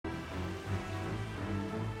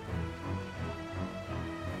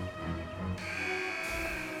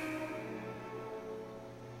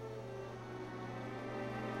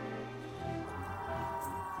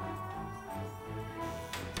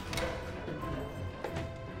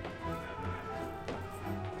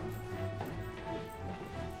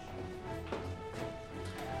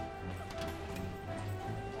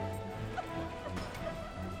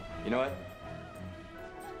You know what?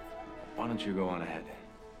 Why don't you go on ahead?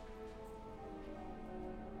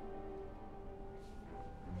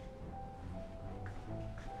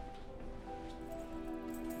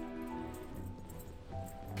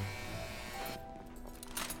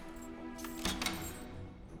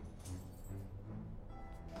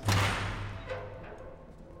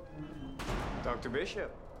 Dr.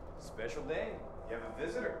 Bishop, special day. You have a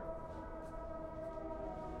visitor.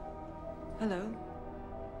 Hello.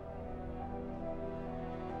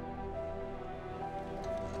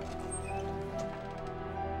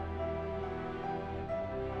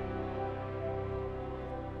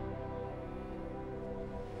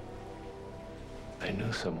 I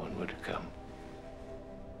knew someone would come.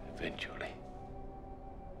 Eventually.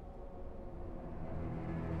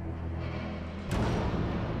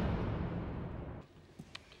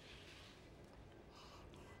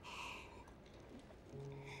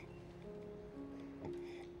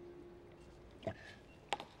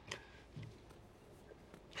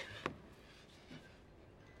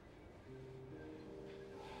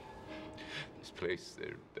 This place,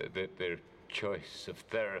 their choice of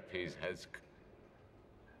therapies has...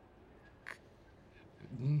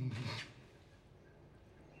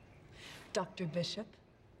 Dr. Bishop?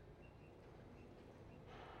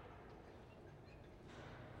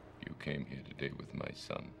 You came here today with my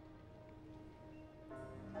son.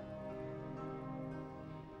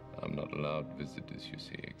 I'm not allowed visitors, you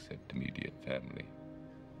see, except immediate family.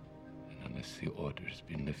 And unless the order's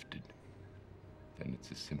been lifted, then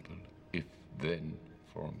it's a simple if-then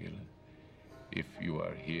formula. If you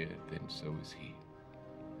are here, then so is he.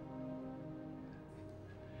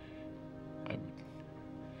 I would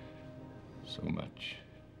so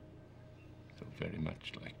very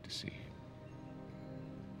much like to see him.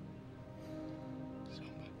 So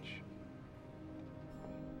much.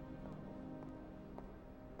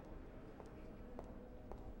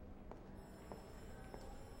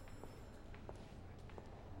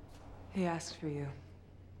 He asked for you.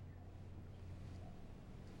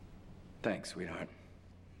 Thanks, sweetheart.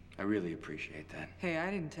 I really appreciate that. Hey,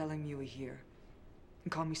 I didn't tell him you were here.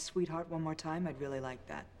 And call me sweetheart one more time, I'd really like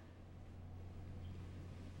that.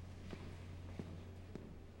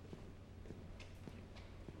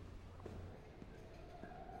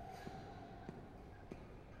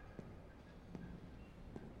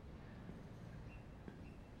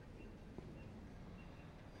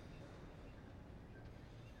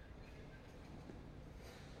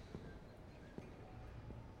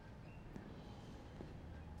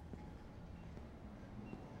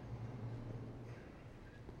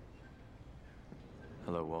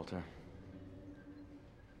 Hello, Walter.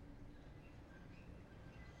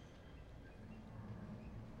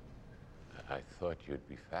 I thought you'd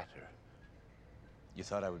be fatter. You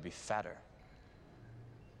thought I would be fatter.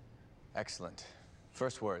 Excellent.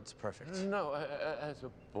 First words, perfect. No, as a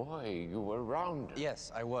boy, you were rounder.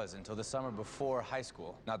 Yes, I was, until the summer before high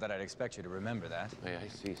school. Not that I'd expect you to remember that. May I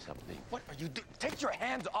see something? What are you doing? Take your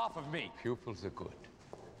hands off of me! Pupils are good.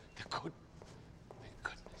 They're good. Thank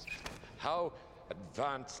goodness. How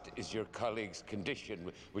advanced is your colleague's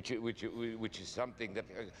condition, which is something that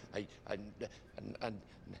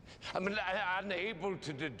I'm unable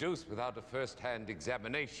to deduce without a first-hand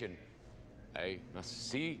examination. I must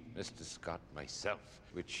see Mr. Scott myself,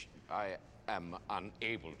 which I am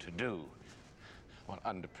unable to do, well,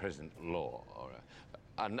 under present law, or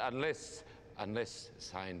unless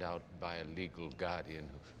signed out by a legal guardian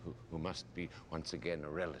who must be once again a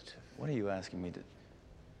relative. What are you asking me to...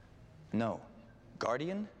 No.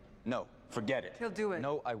 Guardian? No. Forget it. He'll do it.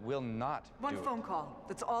 No, I will not do it. One phone call.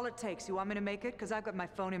 That's all it takes. You want me to make it? Because I've got my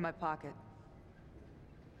phone in my pocket.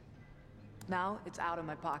 Now it's out of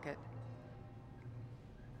my pocket.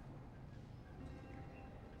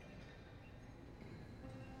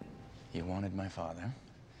 You wanted my father.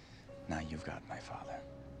 Now you've got my father.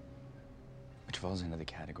 Which falls into the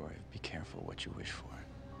category of be careful what you wish for,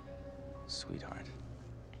 sweetheart.